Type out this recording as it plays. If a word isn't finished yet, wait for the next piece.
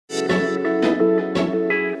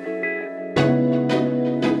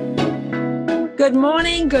Good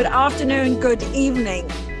morning, good afternoon, good evening.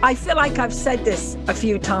 I feel like I've said this a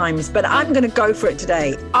few times, but I'm going to go for it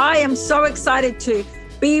today. I am so excited to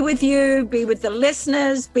be with you, be with the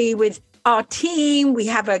listeners, be with our team. We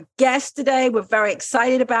have a guest today. We're very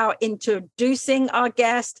excited about introducing our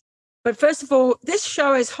guest. But first of all, this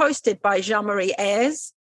show is hosted by Jean-Marie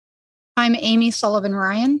Ayres. I'm Amy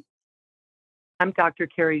Sullivan-Ryan. I'm Dr.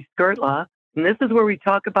 Carrie Skirtla, and this is where we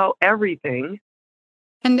talk about everything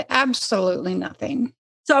and absolutely nothing.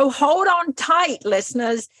 So hold on tight,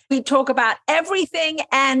 listeners. We talk about everything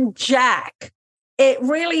and Jack. It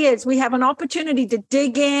really is. We have an opportunity to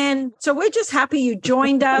dig in. So we're just happy you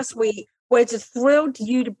joined us. We're just thrilled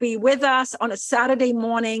you to be with us on a Saturday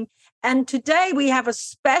morning. And today we have a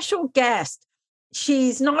special guest.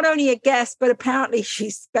 She's not only a guest, but apparently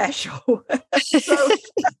she's special.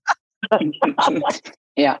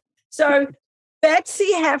 Yeah. So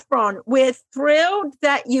Betsy Heffron, we're thrilled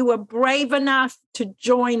that you were brave enough to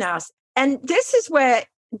join us. And this is where,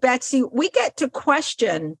 Betsy, we get to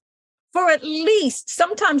question for at least,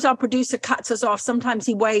 sometimes our producer cuts us off. Sometimes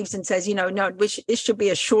he waves and says, no, this should be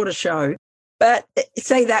a shorter show. But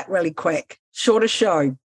say that really quick. Shorter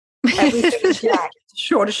show. Everything is Jack.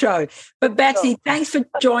 Shorter show. But Betsy, thanks for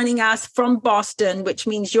joining us from Boston, which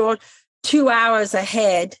means you're 2 hours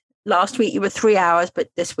ahead. Last week you were 3 hours, but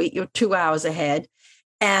this week you're 2 hours ahead.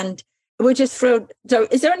 And we're just thrilled. So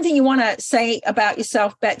is there anything you want to say about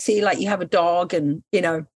yourself, Betsy? Like you have a dog and,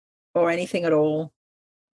 or anything at all?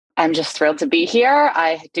 I'm just thrilled to be here.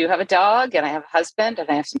 I do have a dog and I have a husband and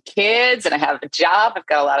I have some kids and I have a job. I've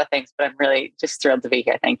got a lot of things, but I'm really just thrilled to be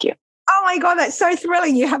here. Thank you. Oh my God, that's so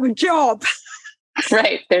thrilling. You have a job.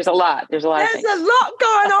 Right. There's a lot. There's a lot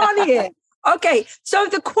going on here. Okay. So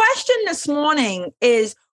the question this morning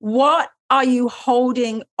is, what are you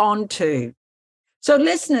holding on to? So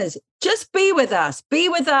listeners, just be with us. Be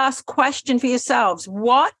with us. Question for yourselves.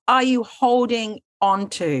 What are you holding on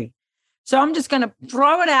to? So I'm just going to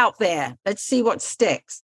throw it out there. Let's see what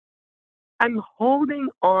sticks. I'm holding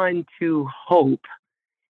on to hope.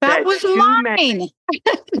 That was mine.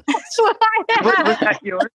 That's what I had. Was that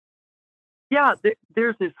yours? Yeah,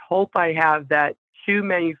 there's this hope I have that shoe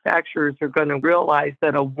manufacturers are going to realize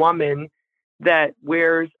that a woman that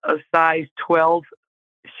wears a size 12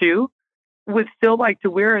 shoe would still like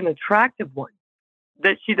to wear an attractive one,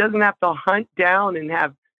 that she doesn't have to hunt down and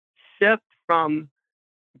have shipped from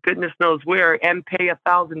goodness knows where and pay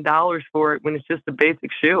 $1,000 for it when it's just a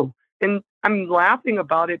basic shoe. And I'm laughing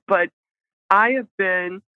about it, but I have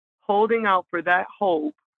been holding out for that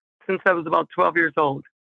hope since I was about 12 years old.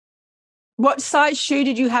 What size shoe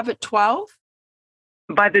did you have at 12?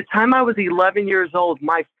 By the time I was 11 years old,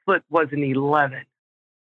 my foot was an 11.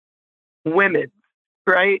 Women,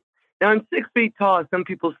 right? Now I'm 6 feet tall. Some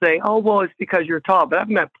people say, oh, well, it's because you're tall. But I've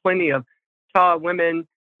met plenty of tall women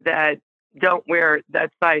that don't wear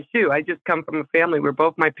that size shoe. I just come from a family where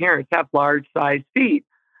both my parents have large size feet.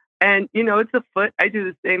 And, it's a foot. I do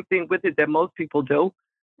the same thing with it that most people do,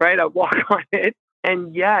 right? I walk on it.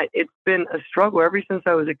 And yet it's been a struggle ever since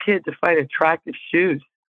I was a kid to find attractive shoes.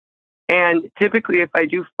 And typically, if I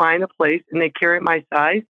do find a place and they carry my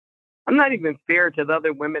size, I'm not even fair to the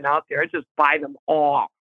other women out there. I just buy them all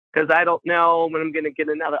because I don't know when I'm going to get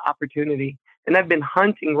another opportunity. And I've been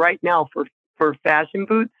hunting right now for fashion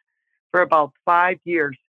boots for about 5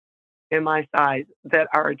 years in my size that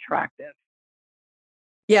are attractive.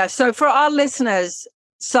 Yeah. So for our listeners,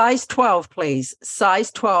 size 12, please.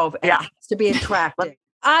 Size 12. And it has to be attractive.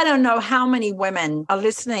 I don't know how many women are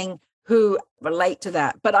listening who relate to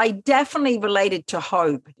that, but I definitely related to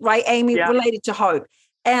hope, right, Amy? Yeah. Related to hope.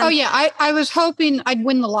 And I was hoping I'd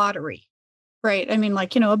win the lottery, right? I mean,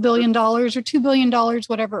 $1 billion or $2 billion,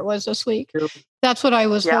 whatever it was this week. That's what I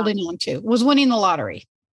was holding on to, was winning the lottery.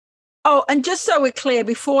 Oh, and just so we're clear,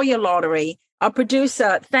 before your lottery, our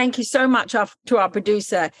producer, thank you so much to our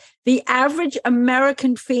producer, the average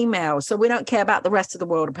American female, so we don't care about the rest of the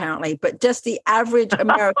world apparently, but just the average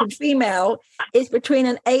American female is between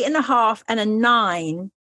an 8.5 and a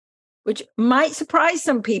 9, which might surprise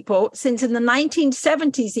some people, since in the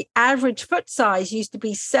 1970s, the average foot size used to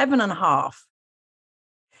be 7.5.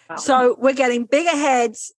 Wow. So we're getting bigger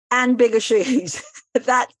heads and bigger shoes.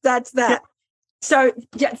 That's that. So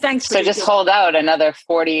thanks. So just hold out another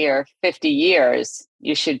 40 or 50 years.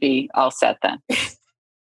 You should be all set then.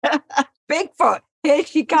 Bigfoot, here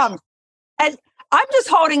she comes. And I'm just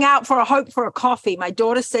holding out for a hope for a coffee. My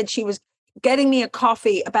daughter said she was getting me a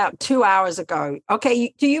coffee about 2 hours ago.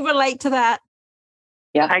 Okay. Do you relate to that?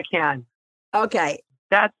 Yeah, I can. Okay.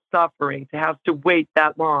 That's suffering to have to wait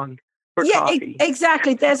that long for coffee.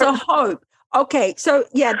 Exactly. There's a hope. Okay. So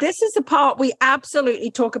this is the part we absolutely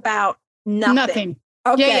talk about Nothing.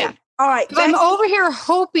 Okay. Yeah. All right. I'm over here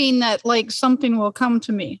hoping that like something will come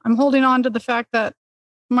to me. I'm holding on to the fact that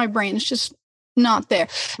my brain's just not there.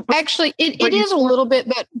 Actually, it is a little bit,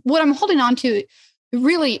 but what I'm holding on to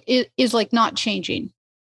really is like not changing.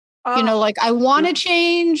 You know, like I want to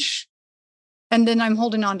change, and then I'm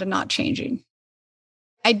holding on to not changing.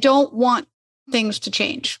 I don't want things to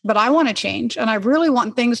change, but I want to change, and I really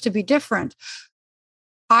want things to be different.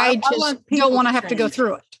 I just don't want to have to go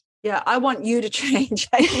through it. Yeah, I want you to change.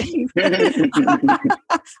 I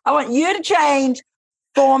want you to change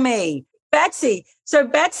for me. Betsy. So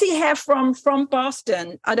Betsy Heffron from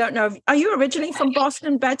Boston. I don't know. Are you originally from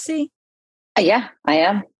Boston, Betsy? Yeah, I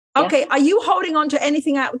am. Okay. Are you holding on to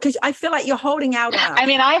anything out? Because I feel like you're holding out. I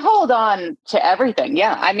mean, I hold on to everything.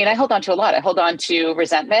 Yeah. I mean, I hold on to a lot. I hold on to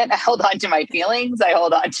resentment. I hold on to my feelings. I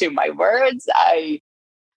hold on to my words.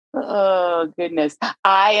 Oh goodness.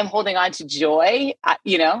 I am holding on to joy.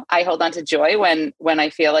 I hold on to joy when I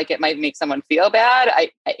feel like it might make someone feel bad.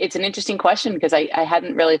 It's an interesting question because I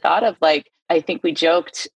hadn't really thought of, like, I think we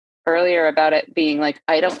joked earlier about it being like,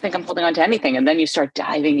 I don't think I'm holding on to anything. And then you start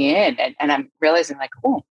diving in and I'm realizing like,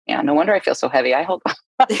 oh yeah, no wonder I feel so heavy. I'm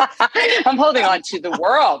holding on to the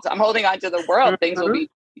world. I'm holding on to the world. Things will be,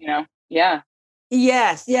 yeah.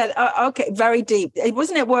 Yes. Yeah. Okay. Very deep.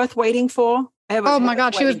 Wasn't it worth waiting for? Oh my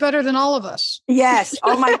God, she was better than all of us. Yes.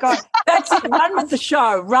 Oh my God. Betsy, run with the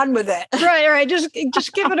show. Run with it. Right. Just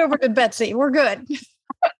give it over to Betsy. We're good.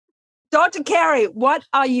 Dr. Carey, what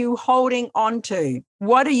are you holding on to?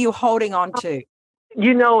 What are you holding on to?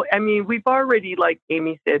 I mean, we've already, like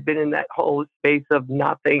Amy said, been in that whole space of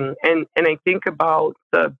nothing. And I think about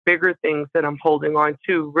the bigger things that I'm holding on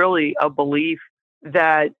to, really a belief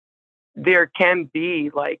that there can be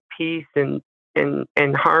like peace and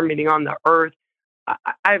harmony on the earth.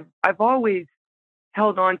 I've always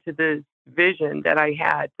held on to this vision that I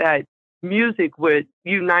had that music would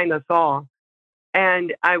unite us all.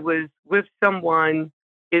 And I was with someone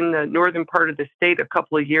in the northern part of the state a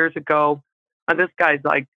couple of years ago. This guy's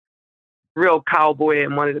like real cowboy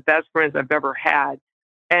and one of the best friends I've ever had.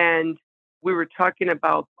 And we were talking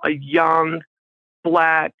about a young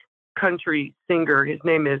Black country singer. His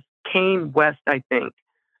name is Kane West, I think.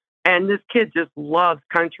 And this kid just loves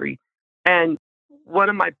country. And one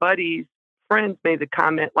of my buddy's friends made the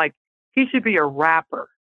comment, like, he should be a rapper.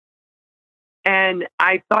 And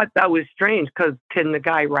I thought that was strange because can the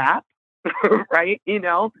guy rap? Right?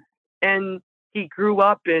 And he grew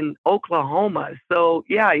up in Oklahoma. So,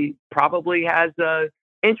 yeah, he probably has a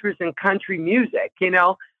interest in country music,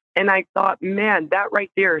 And I thought, man, that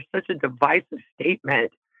right there is such a divisive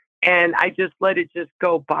statement. And I just let it just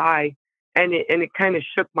go by. And it kind of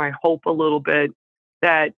shook my hope a little bit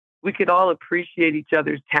that we could all appreciate each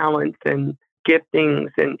other's talents and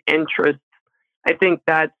giftings and interests. I think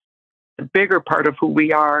that's the bigger part of who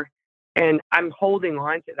we are. And I'm holding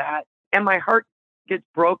on to that. And my heart gets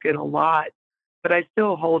broken a lot, but I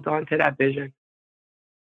still hold on to that vision.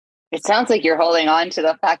 It sounds like you're holding on to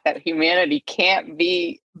the fact that humanity can't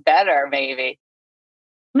be better, maybe.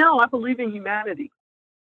 No, I believe in humanity.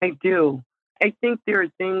 I do. I think there are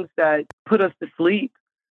things that put us to sleep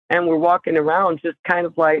and we're walking around just kind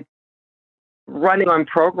of like running on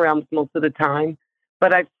programs most of the time.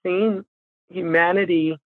 But I've seen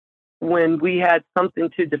humanity when we had something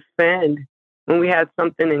to defend, when we had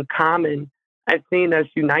something in common. I've seen us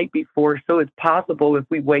unite before, so it's possible if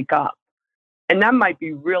we wake up. And that might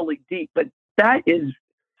be really deep, but that is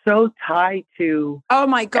so tied to... Oh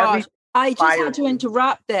my gosh. I just had to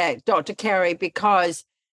interrupt there, Dr. Carey, because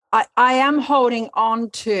I am holding on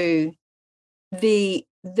to the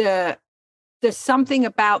something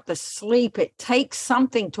about the sleep. It takes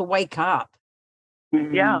something to wake up.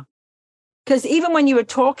 Mm-hmm. Yeah. Because even when you were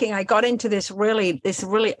talking, I got into this really,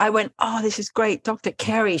 I went, oh, this is great. Dr.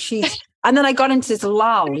 Carey, and then I got into this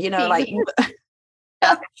lull, like,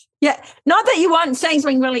 yeah, not that you weren't saying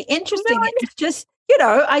something really interesting. No, it's just,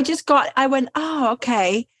 I went, oh,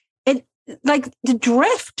 okay. It like the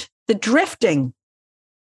drifting.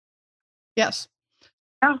 Yes.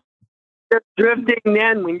 Yeah. Just drifting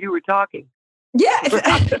then when you were talking. Yeah.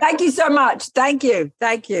 Thank you so much. Thank you.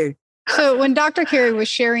 So when Dr. Carey was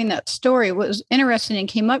sharing that story, what was interesting and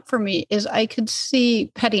came up for me is I could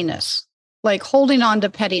see pettiness, like holding on to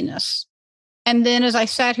pettiness. And then as I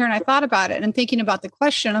sat here and I thought about it and thinking about the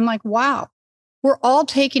question, I'm like, wow, we're all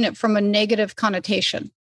taking it from a negative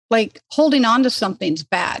connotation, like holding on to something's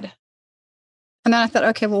bad. And then I thought,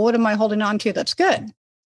 okay, well, what am I holding on to that's good?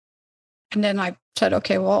 And then I said,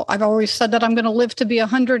 okay, well, I've always said that I'm going to live to be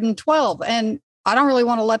 112 and I don't really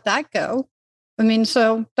want to let that go. I mean,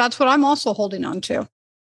 so that's what I'm also holding on to.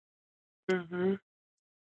 Mm-hmm.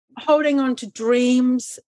 holding on to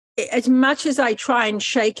dreams. As much as I try and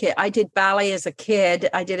shake it, I did ballet as a kid.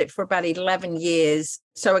 I did it for about 11 years.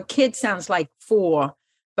 So a kid sounds like 4,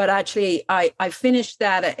 but actually I finished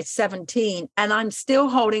that at 17, and I'm still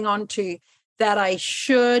holding on to that. I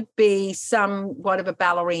should be somewhat of a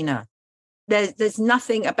ballerina. There's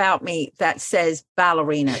nothing about me that says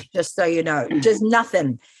ballerina, just so you know, just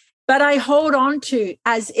nothing. But I hold on to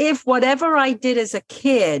as if whatever I did as a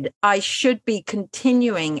kid, I should be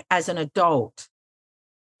continuing as an adult.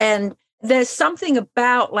 And there's something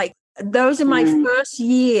about like, those are my first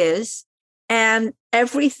years and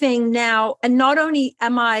everything now. And not only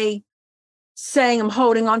am I saying I'm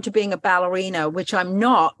holding on to being a ballerina, which I'm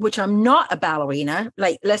not a ballerina,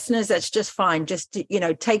 like listeners, that's just fine. Just,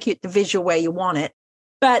 take it the visual where you want it.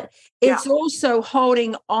 But it's also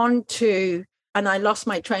holding on to, and I lost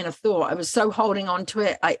my train of thought. I was so holding on to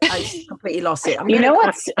it. I completely lost it. You know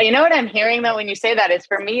what I'm hearing though, when you say that, is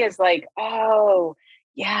for me is like, oh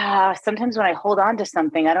yeah, sometimes when I hold on to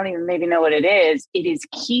something, I don't even maybe know what it is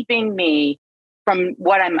keeping me from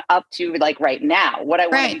what I'm up to, like right now, what I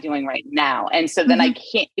want to be doing right now. And so then I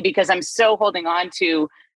can't, because I'm so holding on to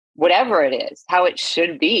whatever it is, how it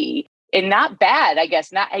should be. And not bad, I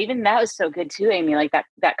guess. Not even that was so good too, Amy, like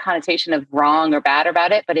that connotation of wrong or bad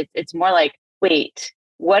about it. But it's more like, wait,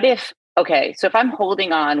 what if, okay, so if I'm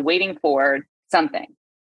holding on, waiting for something,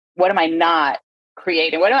 what am I not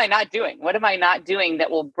creating? What am I not doing? What am I not doing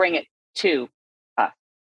that will bring it to us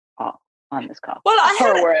all on this call? Well,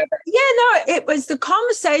 wherever. It was the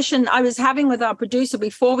conversation I was having with our producer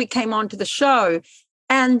before we came onto the show.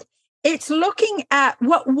 And it's looking at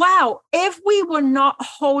if we were not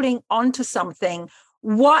holding on to something,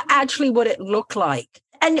 what actually would it look like?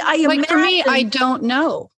 And for me, I don't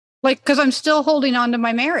know. Like, because I'm still holding on to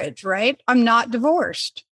my marriage, right? I'm not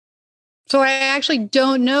divorced. So I actually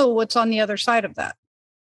don't know what's on the other side of that.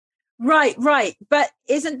 Right. But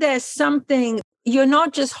isn't there something, you're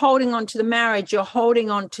not just holding on to the marriage, you're holding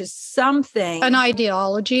on to something. An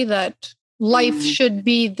ideology that life should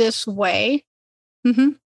be this way. Mm-hmm.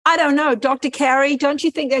 I don't know. Dr. Carey, don't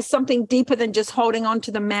you think there's something deeper than just holding on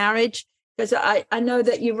to the marriage? Because I know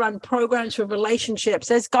that you run programs for relationships.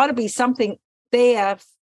 There's got to be something there.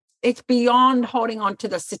 It's beyond holding on to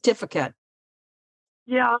the certificate.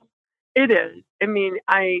 Yeah, it is. I mean,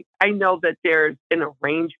 I know that there's an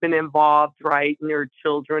arrangement involved, right? And there are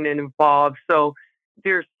children involved. So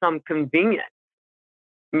there's some convenience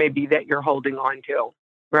maybe that you're holding on to,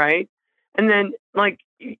 right? And then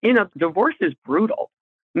divorce is brutal.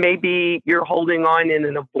 Maybe you're holding on in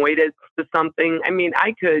an avoidance to something. I mean,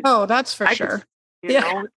 Oh, that's for sure.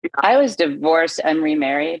 I was divorced and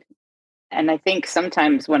remarried. And I think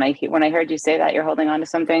sometimes when I heard you say that you're holding on to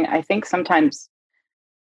something, I think sometimes,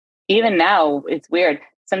 even now, it's weird.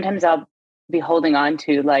 Sometimes I'll be holding on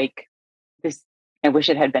to like this. I wish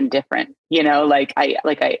it had been different.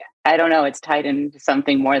 I don't know. It's tied into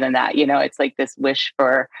something more than that. It's like this wish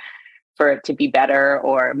for it to be better,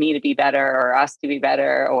 or me to be better, or us to be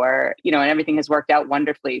better, or and everything has worked out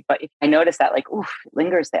wonderfully. But if I notice that, like, oof, it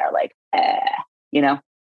lingers there, like,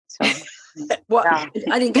 So. What? Yeah.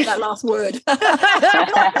 I didn't get that last word.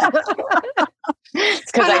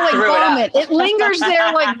 It's because I threw vomit. It lingers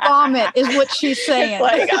there like vomit, is what she's saying.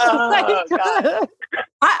 Like, oh, God.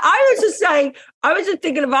 I was just saying, I was just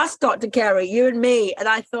thinking of us, Dr. Carey, you and me, and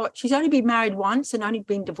I thought she's only been married once and only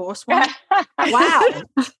been divorced once. Wow.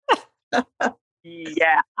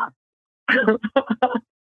 Yeah.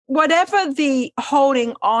 Whatever the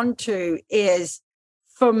holding on to is,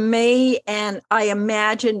 for me, and I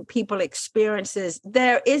imagine people experiences,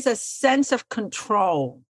 there is a sense of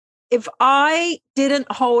control. If I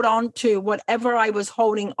didn't hold on to whatever I was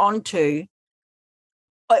holding on to,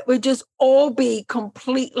 it would just all be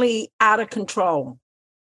completely out of control.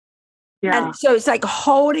 Yeah. And so it's like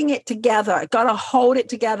holding it together. I got to hold it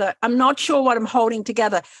together. I'm not sure what I'm holding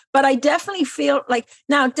together, but I definitely feel like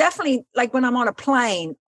when I'm on a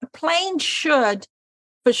plane should,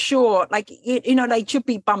 for sure, they should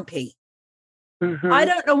be bumpy. Mm-hmm. I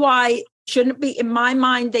don't know why shouldn't be. In my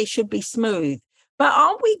mind, they should be smooth. But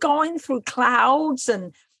aren't we going through clouds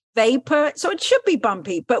and vapor? So it should be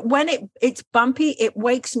bumpy. But when it's bumpy, it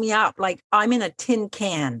wakes me up like I'm in a tin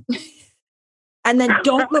can. And then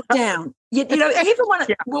don't look down. Even when I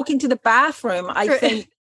walk into the bathroom, I think,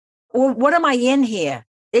 well, what am I in here?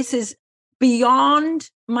 This is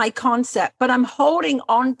beyond my concept. But I'm holding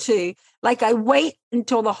on to, like, I wait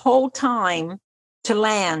until the whole time to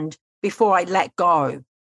land before I let go.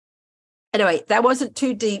 Anyway, that wasn't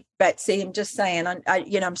too deep, Betsy. I'm just saying,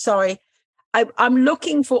 I'm sorry. I'm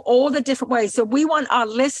looking for all the different ways. So we want our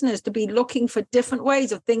listeners to be looking for different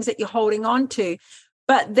ways of things that you're holding on to.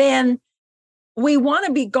 but then we want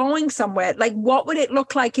to be going somewhere. Like, what would it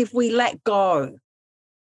look like if we let go?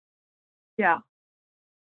 Yeah.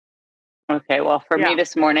 Okay. Well, for me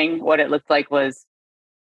this morning, what it looked like was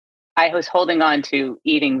I was holding on to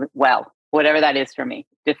eating well, whatever that is for me,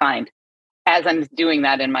 defined. As I'm doing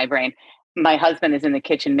that in my brain, my husband is in the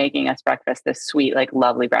kitchen making us breakfast, this sweet, like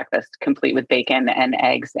lovely breakfast, complete with bacon and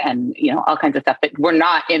eggs and, all kinds of stuff that were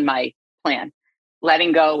not in my plan.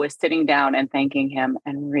 Letting go was sitting down and thanking him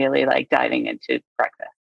and really like diving into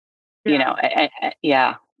breakfast,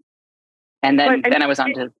 yeah. And then I was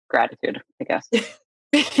on to gratitude, I guess.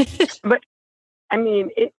 But I mean,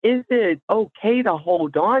 is it okay to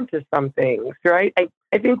hold on to some things, right? I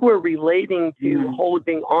think we're relating to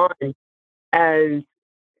holding on as,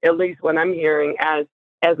 at least what I'm hearing, as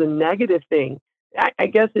a negative thing. I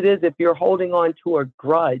guess it is if you're holding on to a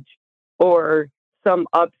grudge or some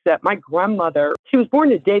upset. My grandmother, she was born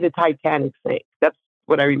the day the Titanic sank. That's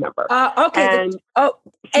what I remember. Okay. And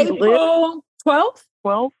April 12th?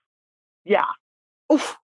 12th? Yeah.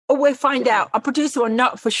 Oof. Oh, we'll find out. A producer will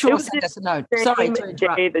not for sure send us a note. Sorry to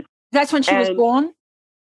interrupt. That's when she was born?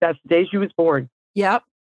 That's the day she was born. Yep.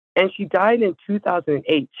 And she died in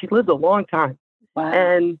 2008. She lived a long time. Wow.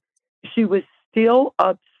 And she was still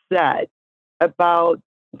upset about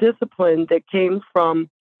discipline that came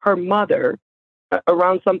from her mother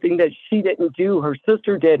around something that she didn't do. Her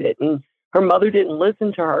sister did it, and her mother didn't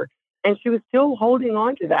listen to her. And she was still holding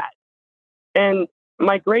on to that. And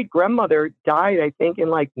my great grandmother died, I think, in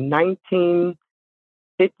like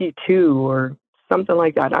 1952 or something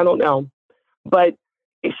like that. I don't know. But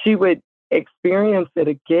she would experience it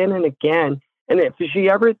again and again. And if she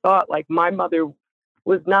ever thought like my mother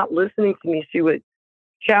was not listening to me, she would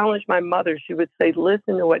challenge my mother. She would say,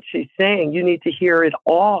 listen to what she's saying. You need to hear it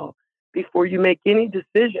all before you make any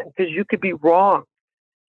decision, because you could be wrong.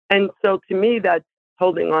 And so to me, that's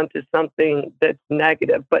holding on to something that's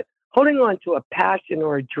negative. But holding on to a passion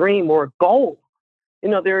or a dream or a goal.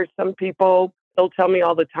 There are some people, they'll tell me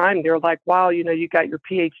all the time, they're like, wow, you got your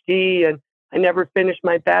PhD and I never finished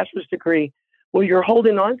my bachelor's degree. Well, you're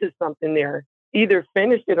holding on to something there. Either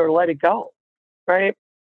finish it or let it go, right?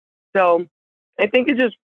 So I think it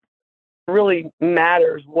just really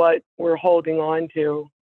matters what we're holding on to.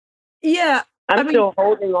 Yeah. I'm still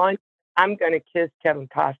holding on. I'm going to kiss Kevin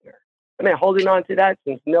Costner. I've been holding on to that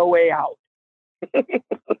since No Way Out.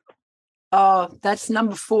 Oh, that's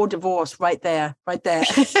number 4 divorce right there.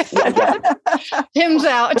 Him's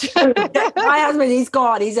out. My husband, he's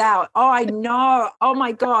gone. He's out. Oh, I know. Oh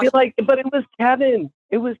my gosh. But it was Kevin.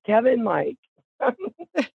 It was Kevin, Mike.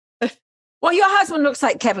 Well, your husband looks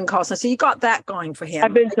like Kevin Costner, so you got that going for him.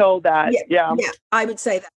 I've been told that. Yeah, I would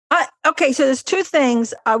say that. Okay, so there's 2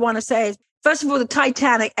 things I want to say. First of all, the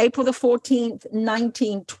Titanic, April the 14th,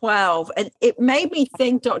 1912. And it made me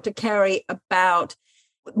think, Dr. Carey, about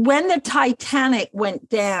when the Titanic went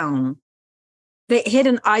down. They hit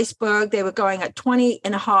an iceberg. They were going at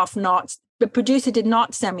 20.5 knots. The producer did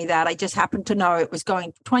not send me that. I just happened to know it was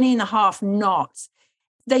going 20.5 knots.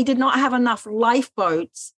 They did not have enough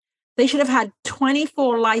lifeboats. They should have had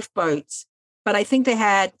 24 lifeboats, but I think they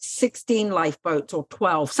had 16 lifeboats or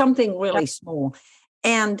 12, something really small.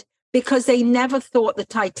 And because they never thought the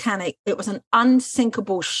Titanic, it was an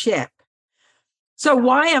unsinkable ship. So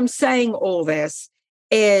why I'm saying all this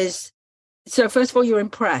is, so first of all, you're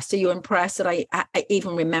impressed. Are you impressed that I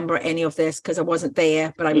even remember any of this? Because I wasn't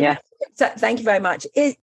there, but I remember. So thank you very much.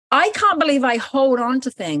 I can't believe I hold on to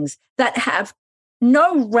things that have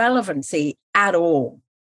no relevancy at all.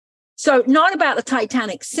 So not about the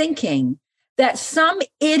Titanic sinking, that some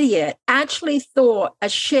idiot actually thought a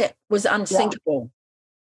ship was unsinkable.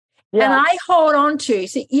 Yeah. And I hold on to,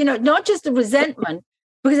 not just the resentment,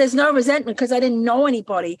 because there's no resentment because I didn't know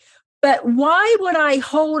anybody, but why would I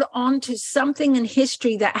hold on to something in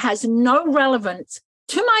history that has no relevance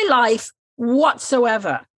to my life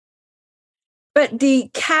whatsoever? But the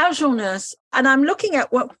casualness, and I'm looking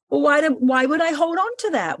at why would I hold on to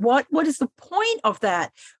that? What is the point of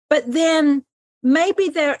that? But then maybe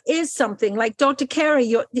there is something like Dr.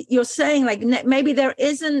 Carey, you're saying, like maybe there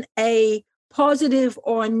isn't a positive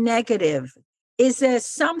or a negative. Is there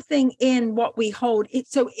something in what we hold?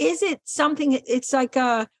 So is it something? It's like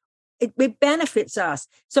it benefits us.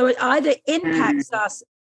 So it either impacts us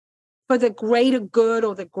for the greater good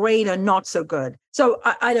or the greater not so good. So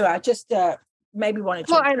I don't know. I just maybe wanted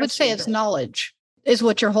to. Well, I would say it's knowledge is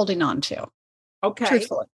what you're holding on to. Okay.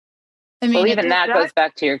 Truthfully. I mean, even that goes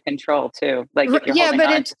back to your control too. Like if you're holding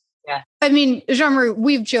on. I mean, Jean-Marie,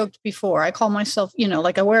 we've joked before. I call myself,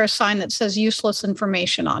 like I wear a sign that says useless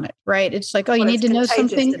information on it, right? It's like, you need to know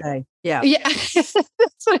something. Today. Yeah. Yeah. That's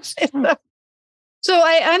what I say. So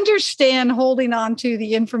I understand holding on to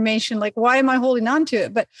the information. Like, why am I holding on to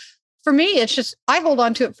it? But for me, it's just, I hold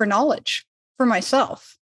on to it for knowledge for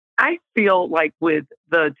myself. I feel like with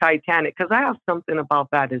the Titanic, because I have something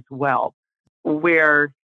about that as well,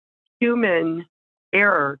 where human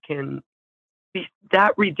error can be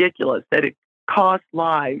that ridiculous that it costs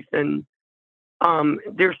lives. And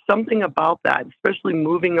there's something about that, especially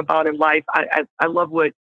moving about in life. I love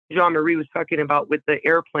what Jean-Marie was talking about with the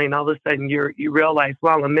airplane. All of a sudden you realize,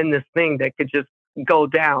 wow, I'm in this thing that could just go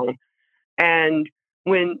down. And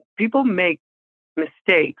when people make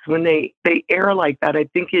mistakes, when they err like that, I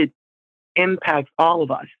think it impacts all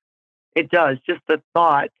of us. It does. Just the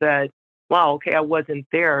thought that, wow, okay, I wasn't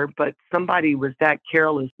there, but somebody was that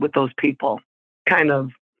careless with those people. Kind of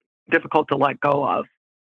difficult to let go of.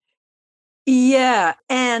 Yeah.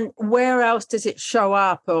 And where else does it show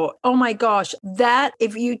up? Or, oh my gosh, that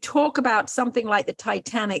if you talk about something like the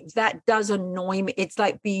Titanic, that does annoy me. It's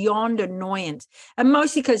like beyond annoyance. And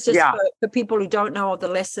mostly because just for people who don't know, or the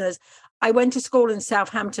listeners, I went to school in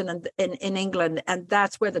Southampton and in England, and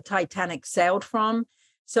that's where the Titanic sailed from.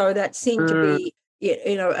 So that seemed to be,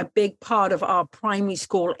 a big part of our primary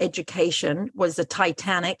school education was the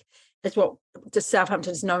Titanic. That's what the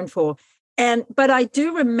Southampton is known for. But I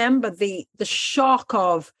do remember the shock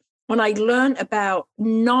of when I learned about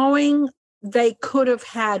knowing they could have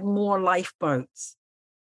had more lifeboats.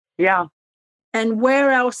 Yeah. And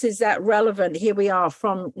where else is that relevant? Here we are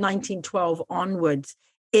from 1912 onwards,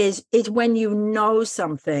 is when you know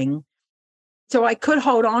something. So I could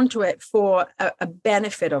hold on to it for a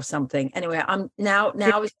benefit of something. Anyway, now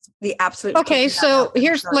is the absolute. Okay. So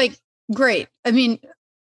here's great. I mean,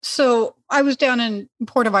 so I was down in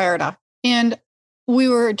Puerto Vallarta and we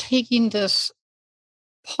were taking this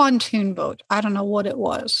pontoon boat. I don't know what it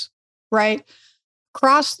was, right?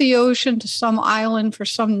 Across the ocean to some island for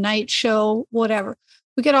some night show, whatever.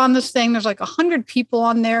 We get on this thing. There's like 100 people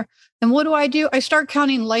on there. And what do? I start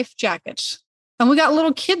counting life jackets. And we got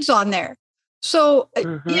little kids on there. So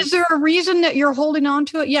is there a reason that you're holding on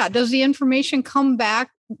to it? Yeah. Does the information come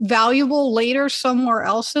back valuable later somewhere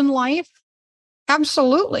else in life?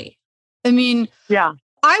 Absolutely. I mean, yeah.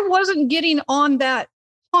 I wasn't getting on that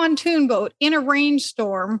pontoon boat in a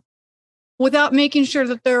rainstorm without making sure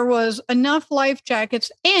that there was enough life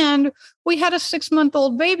jackets, and we had a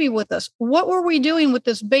 6-month-old baby with us. What were we doing with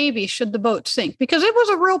this baby should the boat sink? Because it was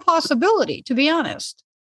a real possibility, to be honest.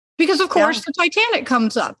 Because, of course, the Titanic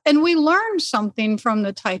comes up, and we learned something from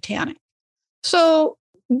the Titanic. So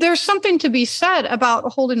there's something to be said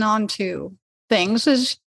about holding on to things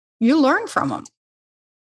is you learn from them.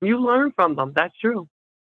 You learn from them. That's true.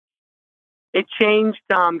 It changed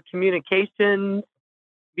communication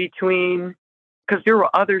between, because there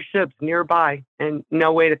were other ships nearby and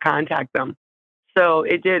no way to contact them. So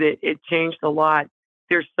it did. It changed a lot.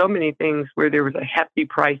 There's so many things where there was a hefty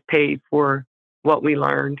price paid for what we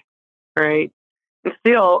learned, right? And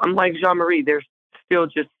still, I'm like Jean-Marie, there's still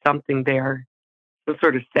just something there, some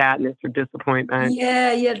sort of sadness or disappointment.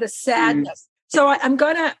 Yeah, the sadness. So I'm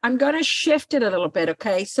gonna shift it a little bit,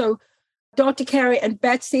 okay? So Dr. Carey and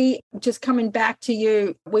Betsy, just coming back to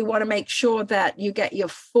you, we want to make sure that you get your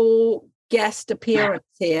full guest appearance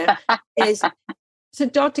here. So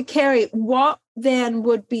Dr. Carey, what then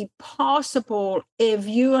would be possible if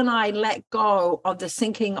you and I let go of the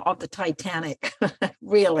sinking of the Titanic?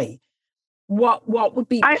 Really? What would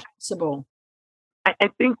be possible? I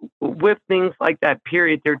think with things like that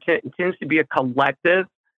period, there tends to be a collective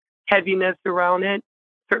heaviness around it,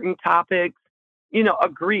 certain topics, a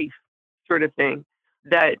grief sort of thing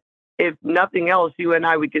that if nothing else, you and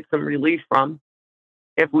I would get some relief from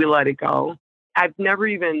if we let it go. I've never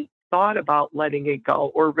even thought about letting it go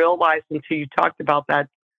or realized until you talked about that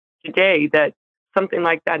today that something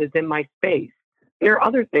like that is in my space. There are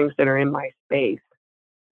other things that are in my space.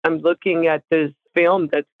 I'm looking at this film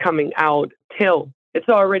that's coming out, Till. It's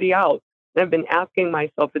already out. And I've been asking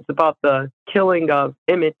myself, it's about the killing of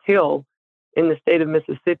Emmett Till in the state of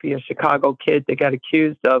Mississippi, a Chicago kid that got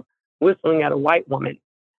accused of whistling at a white woman.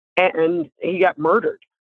 And he got murdered.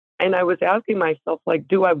 And I was asking myself,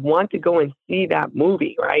 do I want to go and see that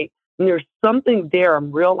movie, right? And there's something there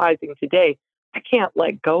I'm realizing today I can't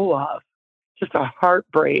let go of. Just a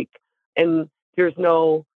heartbreak. And there's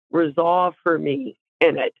no resolve for me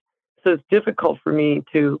in it. So it's difficult for me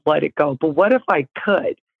to let it go. But what if I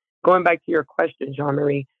could? Going back to your question,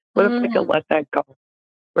 Jean-Marie, what if I could let that go,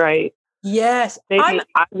 right? Yes. Maybe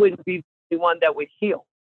I wouldn't be the one that would heal.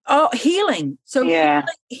 Oh, healing. So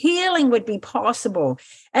healing would be possible.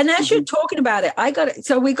 And as you're talking about it,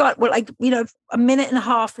 we got a minute and a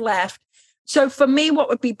half left. So for me, what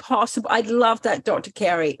would be possible? I'd love that, Dr.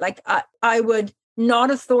 Carey. I would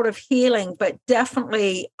not a thought of healing, but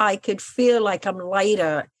definitely I could feel like I'm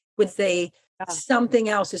lighter with the something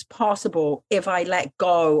else is possible if I let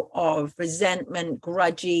go of resentment,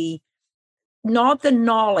 grudgy, not the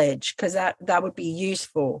knowledge, because that would be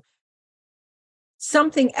useful.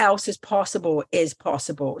 Something else is possible.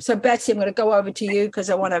 So Betsy, I'm going to go over to you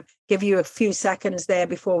because I want to give you a few seconds there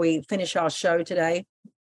before we finish our show today.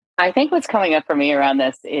 I think what's coming up for me around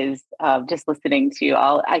this is just listening to you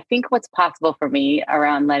all. I think what's possible for me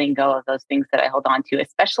around letting go of those things that I hold on to,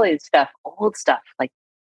 especially old stuff, like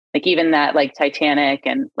even that, like Titanic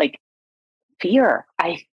and like fear.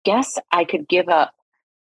 I guess I could give up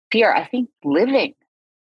fear. I think living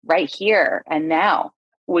right here and now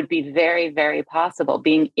would be very, very possible.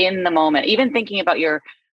 Being in the moment, even thinking about your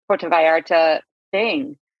Puerto Vallarta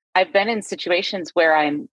thing. I've been in situations where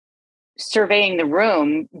I'm surveying the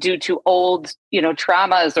room due to old,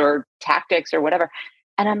 traumas or tactics or whatever.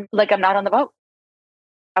 And I'm not on the boat.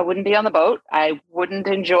 I wouldn't be on the boat. I wouldn't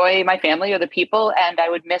enjoy my family or the people. And I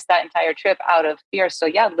would miss that entire trip out of fear. So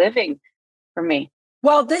yeah, living for me.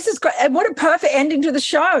 Well, this is great. And what a perfect ending to the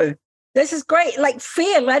show. This is great. Like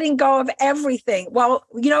fear, letting go of everything. Well,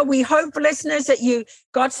 we hope, listeners, that you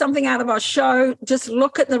got something out of our show. Just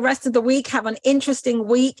look at the rest of the week. Have an interesting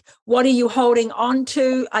week. What are you holding on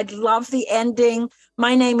to? I'd love the ending.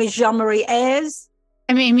 My name is Jean-Marie Ayres.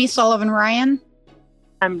 I'm Amy Sullivan-Ryan.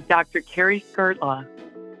 I'm Dr. Carrie Skirtla.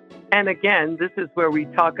 And again, this is where we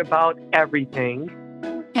talk about everything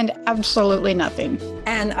and absolutely nothing.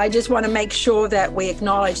 And I just want to make sure that we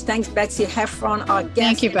acknowledge, thanks, Betsy Heffron, our guest.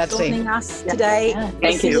 Thank you, Betsy. Joining us today. Yeah.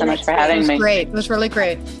 Thank you so much for having me. It was great. It was really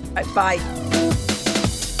great. Bye.